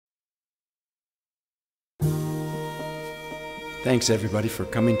Thanks everybody for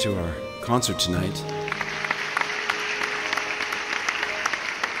coming to our concert tonight.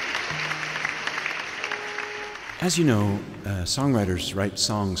 As you know, songwriters write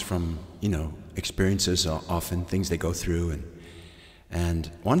songs from, experiences often, things they go through.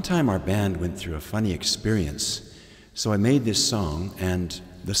 And one time our band went through a funny experience. So I made this song, and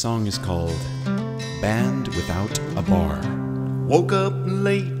the song is called Band Without a Bar. Woke up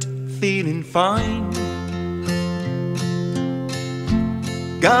late, feeling fine.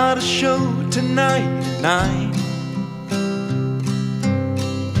 Got a show tonight at 9.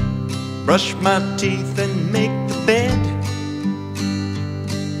 Brush my teeth and make the bed.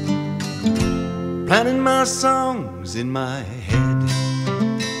 Planning my songs in my head.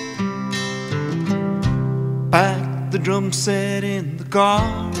 Pack the drum set in the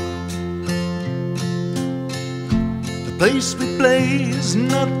car. The place we play is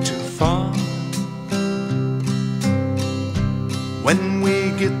not too far. When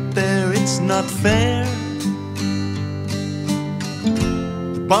we get there, it's not fair.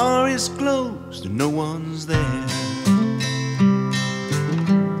 The bar is closed and no one's there.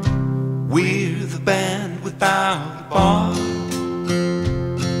 We're the band without a bar.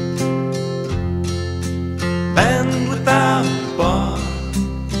 Band without a bar.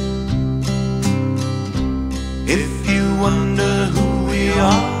 If you wonder who we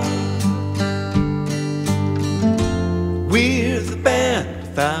are, we're the band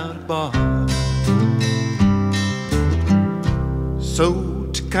without a bar. So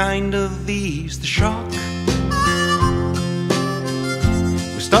to kind of ease the shock,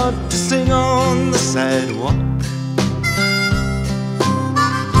 we start to sing on the sidewalk.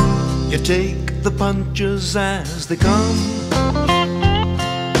 You take the punches as they come,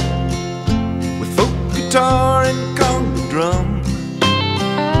 with folk guitar and conga drum.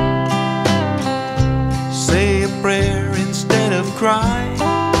 Say a prayer instead of cry,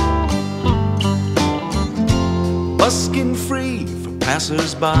 busking free for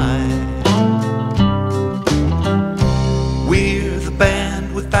passers-by. We're the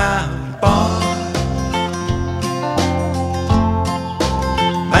band without a bar.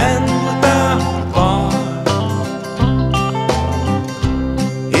 Band without a bar.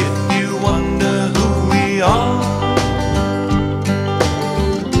 If you wonder who we are,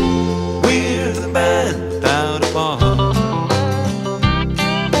 we're the band without a bar.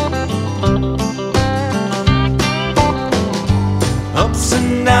 Ups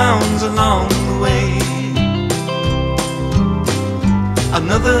and downs along the way.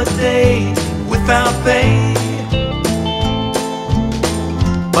 Another day without pay.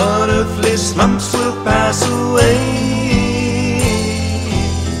 But earthly lumps will pass away.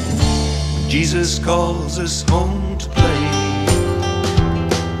 Jesus calls us home to play.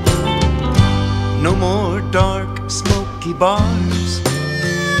 No more dark, smoky bars.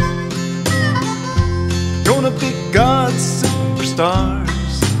 Gonna be God's superstars.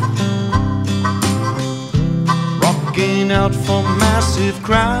 Rocking out for massive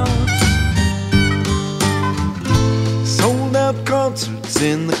crowds. Sold out concerts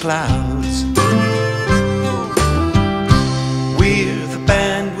in the clouds. We're the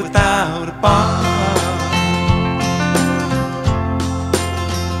band without a bar.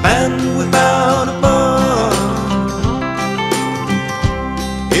 Band without a bar.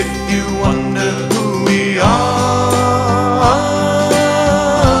 If you wonder who we are,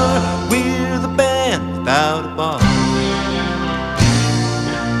 we're the band without a bar.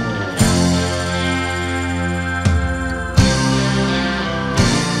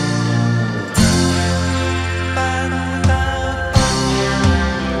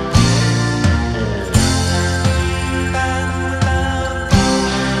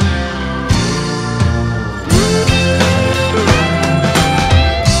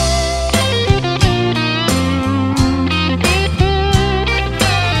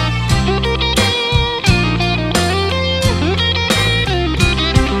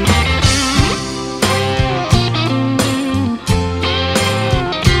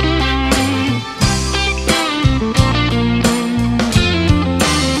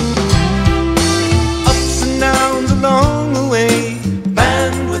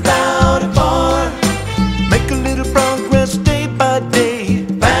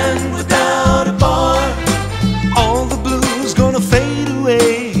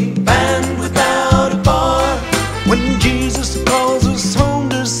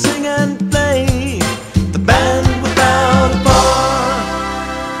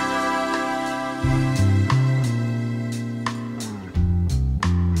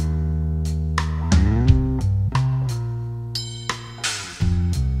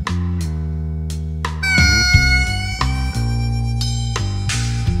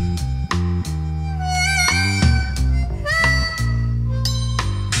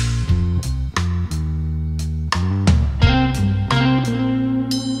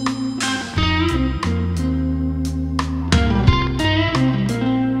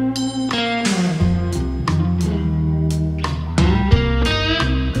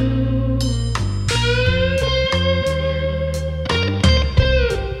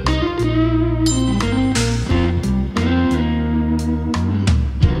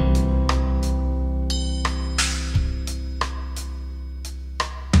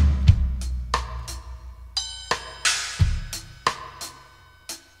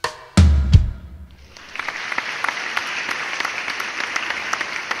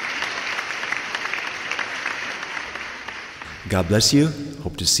 God bless you.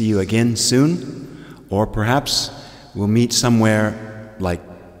 Hope to see you again soon. Or perhaps we'll meet somewhere like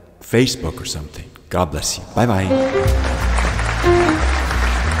Facebook or something. God bless you. Bye-bye.